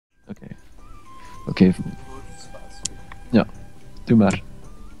Oké. Oké. Ja, doe maar.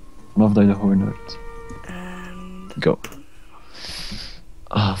 Vanaf dat je de hoorn hoort. And... Go.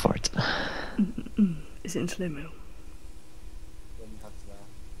 Ah, fart. Is het in slow mo?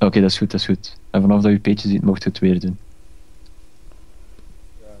 Oké, dat is goed, dat is goed. En vanaf dat je peetje ziet, mocht je het weer doen.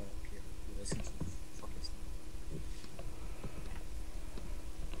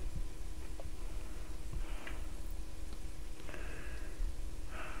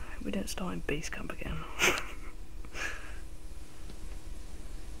 We don't start in base camp again.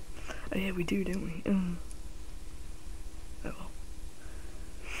 Oh yeah, we do, don't we? Oh well.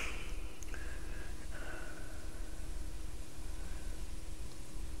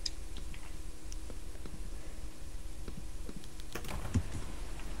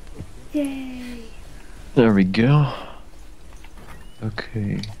 Yay! There we go.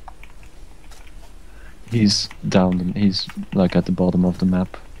 Okay. He's down, he's like at the bottom of the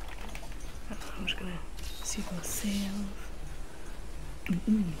map. I'm just gonna see for myself.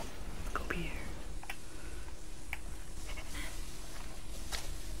 Go up here.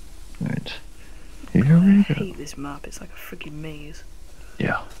 Right. Here we I go. hate this map, it's like a freaking maze.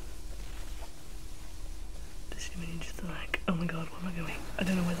 Yeah. This image is like, oh my god, where am I going? I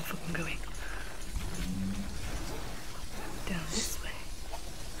don't know where the fuck I'm going. Down this way.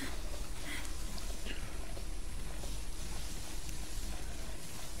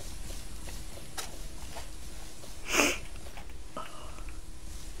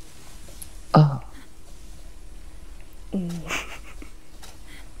 Ah.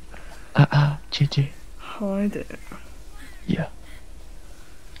 GG. Hi there. Yeah.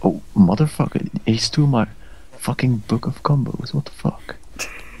 Oh, motherfucker. He stole my fucking book of combos. What the fuck?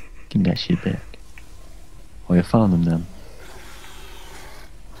 Give me that shit back. Oh, you found him then.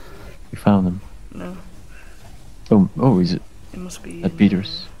 You found him. No. Oh, is it It must be at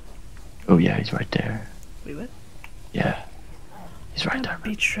Peter's? Oh yeah, he's right there. Wait, what? Yeah. He's right there. That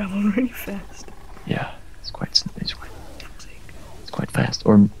beach traveled really fast. Yeah. It's quite Fuck's sake. it's quite fast.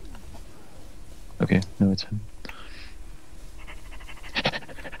 Or okay, no, it's him.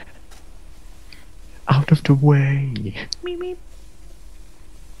 Out of the way. Meep meep.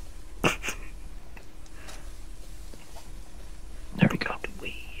 There we go.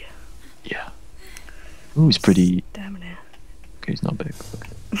 Way. Yeah. Ooh, he's pretty. Stamina. Okay, he's not big. Okay.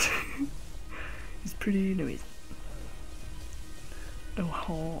 He's pretty. No, he's. Oh,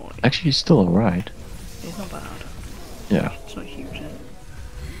 hi. Actually, he's still alright. He's not bad. Yeah. It's not huge, is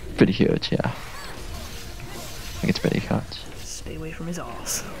it? Pretty huge, yeah. I think it's pretty huge. Stay away from his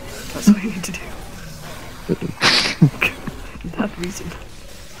arse. That's what you need to do. That reason.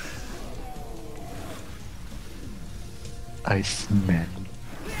 I smell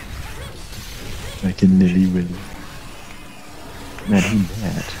like a Nilly Willy. Man, he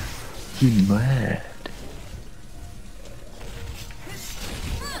mad. He mad.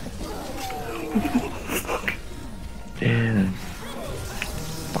 Fuck. Damn.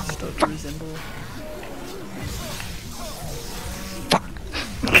 Fuck. Start to resemble. Fuck.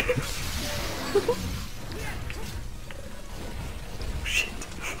 Oh shit.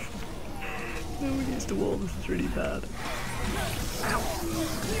 No, against the wall, this is really bad. Ow.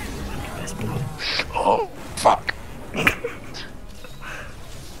 Best blood. Oh, fuck.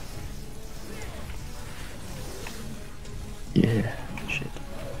 Yeah. Shit.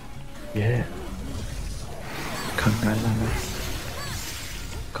 Yeah. Congalala.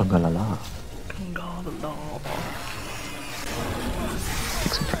 Congalala. Congalala.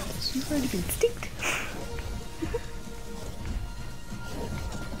 Take some practice. You've already been sticked.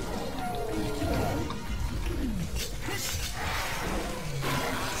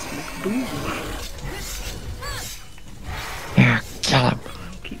 Boom. Yeah, kill him.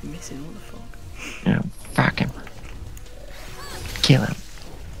 I keep missing, what the fuck? Yeah, fuck him. Kill him.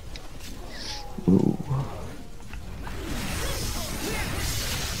 Ooh.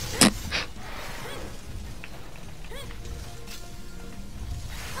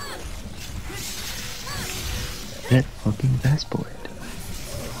 That fucking passport.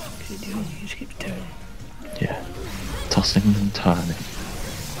 What are you doing? You just keep turning. Yeah. Tossing and turning.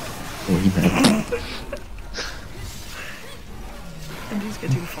 Oh, he meant. And he's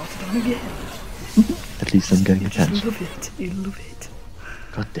getting farted on again. At least I'm getting You just attention. love it. You love it.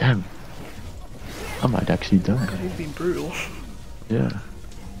 God damn. I might actually die. God, he's been brutal. Yeah.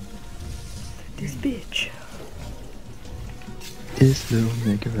 This bitch. This little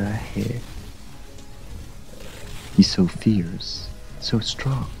nigga right here. He's so fierce, so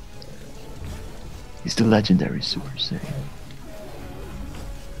strong. He's the legendary Super Saiyan.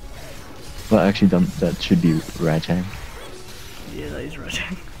 Well, actually, that should be Rajang. Yeah, that is right.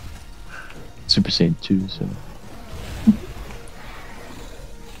 Super Saiyan 2, so...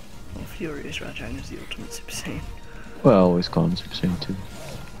 Well, Furious Rajang is the ultimate Super Saiyan. Well, I always call him Super Saiyan 2.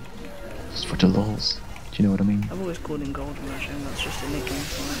 Just for the lols. Do you know what I mean? I've always called him Golden Rajang, that's just a nickname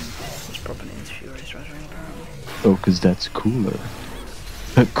for him. His proper name is Furious Rajang, apparently. Oh, cause that's cooler.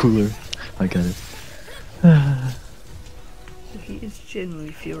 Cooler. I get it. He is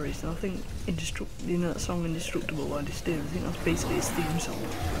genuinely furious, and I think you know that song Indestructible by Distill, I think that's basically his theme song.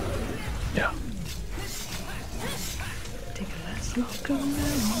 Yeah. Take a last look around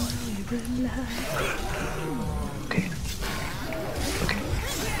while you're alive. Okay. Okay.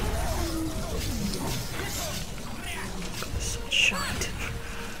 God, there's such shite.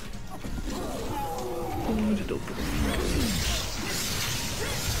 Oh, did open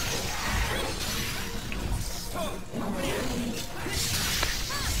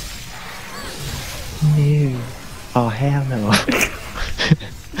No. Oh, hell no. I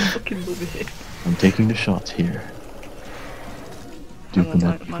fucking love it. I'm taking the shots here. Hang on,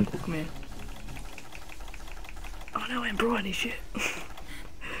 that. Michael, come here. Oh no, I ain't brought any shit.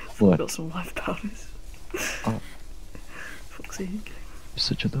 What? I've got some life powders. Oh. Fuck's sake. You're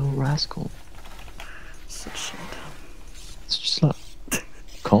such a little rascal. Such slut. It's just like...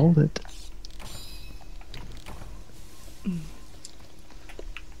 Called it.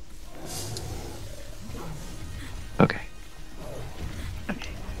 Okay. Okay.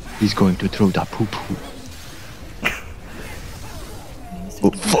 He's going to throw that poo-poo. Oh,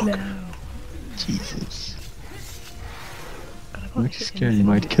 fuck! Jesus. I'm actually scared he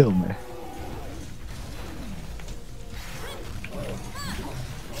might kill me.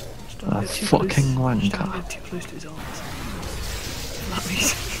 Fucking wanker. Too close to his arms. That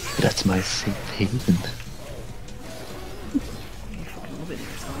reason. That's my safe haven. You fucking love it in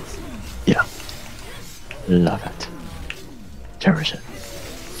his eyes. Yeah. Love it. Cherish it.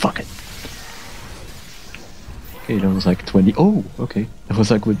 Fuck it. Okay, that was like 20. Oh, okay. That was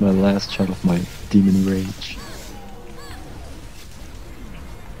like with my last shot of my demon rage.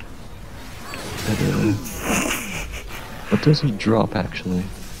 What does he drop actually?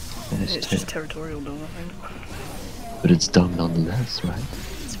 It's just territorial dung, I think. But it's dung nonetheless, right?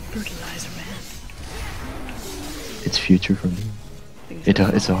 It's fertilizer, man. It's future for me.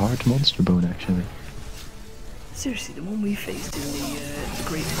 It's a hard monster bone actually. Seriously, the one we faced in the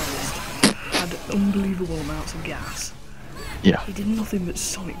Great Forest had unbelievable amounts of gas. Yeah. He did nothing but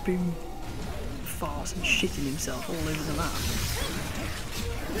sonic boom farts and shitting himself all over the map.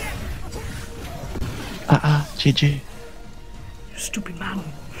 GG. You stupid man.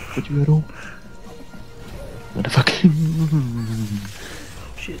 What you at all? Motherfucking.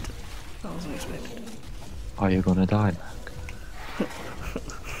 Shit. That was unexpected. Are you gonna die, Mac?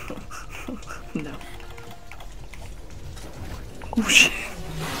 No. Oh shit.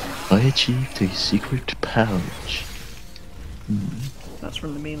 I achieved a secret pouch. That's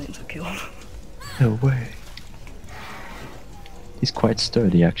from the minions I killed. No way. He's quite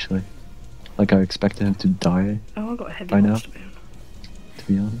sturdy actually. Like I expected him to die, Oh, I got a heavy by now, monster boon. to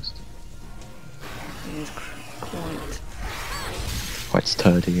be honest. He is Quite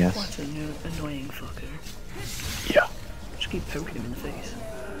sturdy, yes. quite an annoying fucker. Yeah. Just keep poking him in the face.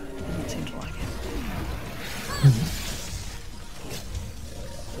 Doesn't seem to like it.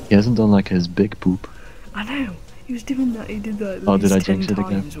 He hasn't done like his big poop. I know. He was doing that. He did that. At Oh, did I least 10 jinx it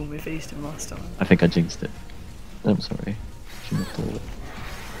again? times when we faced him last time. I think I jinxed it. I'm sorry. Shouldn't have told it.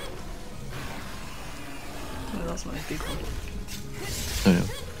 No, that's not his big one. I know.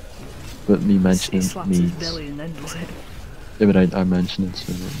 But me He mentioning slaps it his means... belly and then does it. Yeah, but I mentioned it,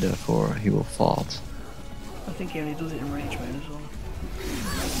 so therefore he will fart. I think he only does it in rage mode as well.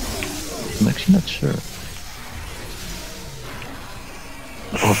 I'm actually not sure.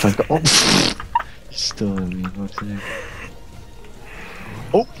 Oh, thank God. Oh, he's still in me. What to do?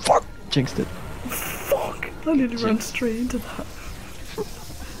 Oh, fuck! Jinxed it. Fuck! I nearly ran straight into that.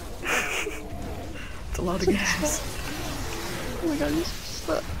 It's a lot of gas. Oh my God, he's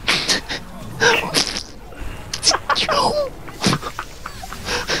stuck.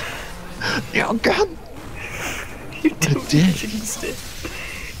 Yeah, God! You What a totally dick. jinxed it.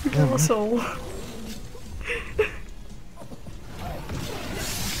 You Yeah, asshole.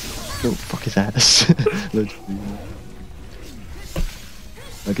 No, fuck his ass. Literally.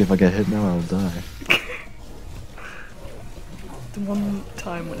 Like if I get hit now, I'll die. The one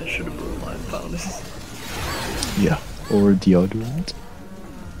time when I should have brought life powders. Yeah. Or deodorant.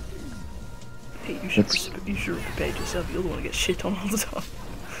 Hey, you should have prepared yourself. You're the one who gets shit on all the time.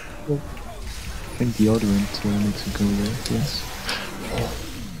 Well, I think deodorant needs to go there, yes.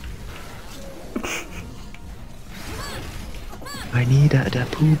 I need the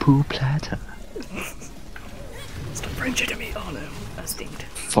poo-poo platter. throwing shit at me. Oh no, that stinged.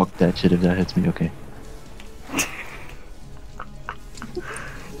 Fuck that shit if that hits me, okay.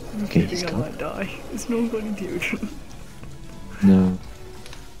 Okay, he's I gone. might die. It's not fucking deodorant. No.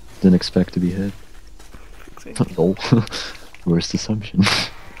 Didn't expect to be hit. Lol. Worst assumption.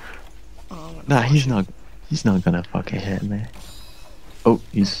 Oh, Nah, he's not gonna fucking hit, man. Oh,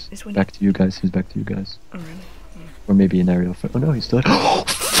 he's back to you guys. He's back to you guys. Oh really? Or maybe an aerial. Oh no, he's still. Oh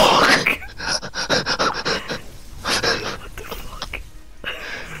fuck! What the fuck?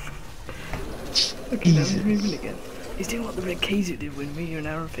 Okay, now he's moving again. He's doing what the red Kazu did when me and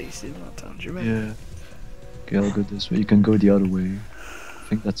Arrow faced him that time. Do you remember? Yeah. Okay, I'll go this way. You can go the other way. I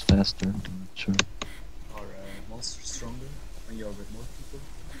think that's faster. I'm not sure. Are monsters stronger when you're with more people?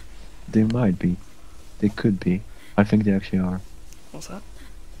 They might be. They could be. I think they actually are. What's that?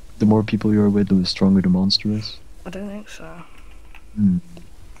 The more people you're with, the stronger the monster is. I don't think so.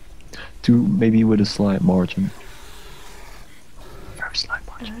 Maybe with a slight margin. Very slight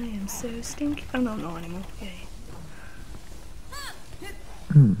margin. I am so stinky. Oh no, not anymore. Yay.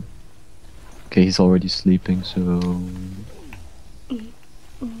 Okay, he's already sleeping, so...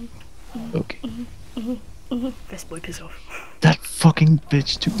 Okay. Best boy, piss off. That fucking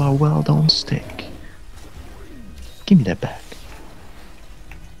bitch took my well-done stick. Give me that back.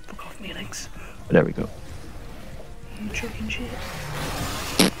 Fuck off me, Alex. There we go. You chucking shit.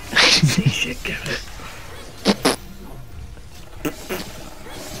 Say shit, get it.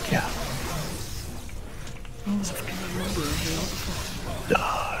 Yeah. Oh, there's a fucking rubber in here. What the fuck?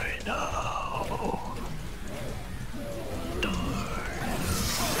 Die now.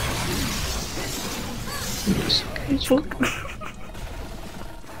 Fuck.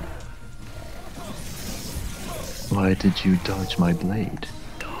 Why did you dodge my blade?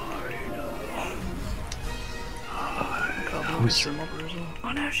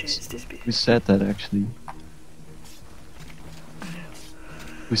 Oh no, shit, it's this bit. Who said that actually?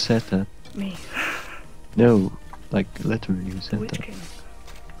 Who said that? Me. No, like literally who said Witch that? King.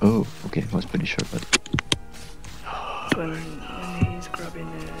 Oh, okay, I was pretty sure, but... When he's grabbing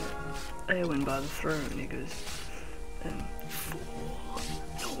Eowyn by the throat and he goes,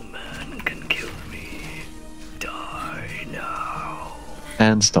 no man can kill me. Die now.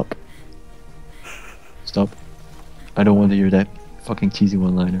 And stop. Stop. I don't want to hear that fucking cheesy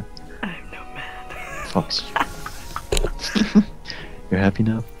one-liner. I'm no man. Fucks. You're happy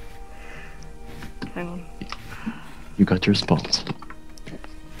now? Hang on. You got your response.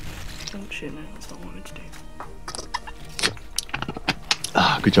 Oh shit, no, that's not what I meant to do.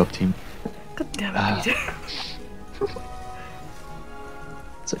 Ah, good job, team. God damn it, Peter.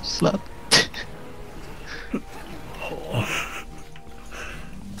 Such a slut. Oh.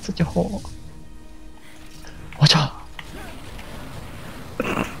 Such a whore. Watch out!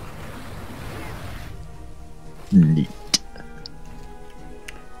 Neat.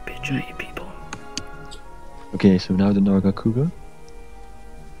 Bitch, I hate people. Okay, so now the Nargacuga,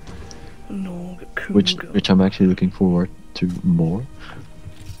 No, which I'm actually looking forward to more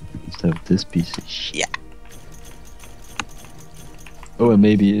instead of this piece of shit. Oh, and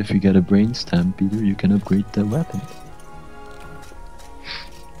maybe if you get a brain stamp, Peter, you can upgrade the weapon.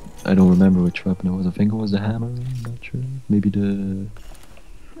 I don't remember which weapon it was. I think it was the hammer. I'm not sure. Maybe the.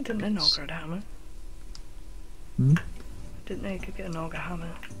 Didn't they not get a hammer? Didn't they could get a Naga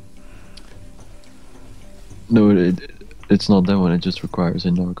hammer? No, it's not that one. It just requires a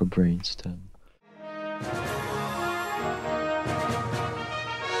Narga brain stem.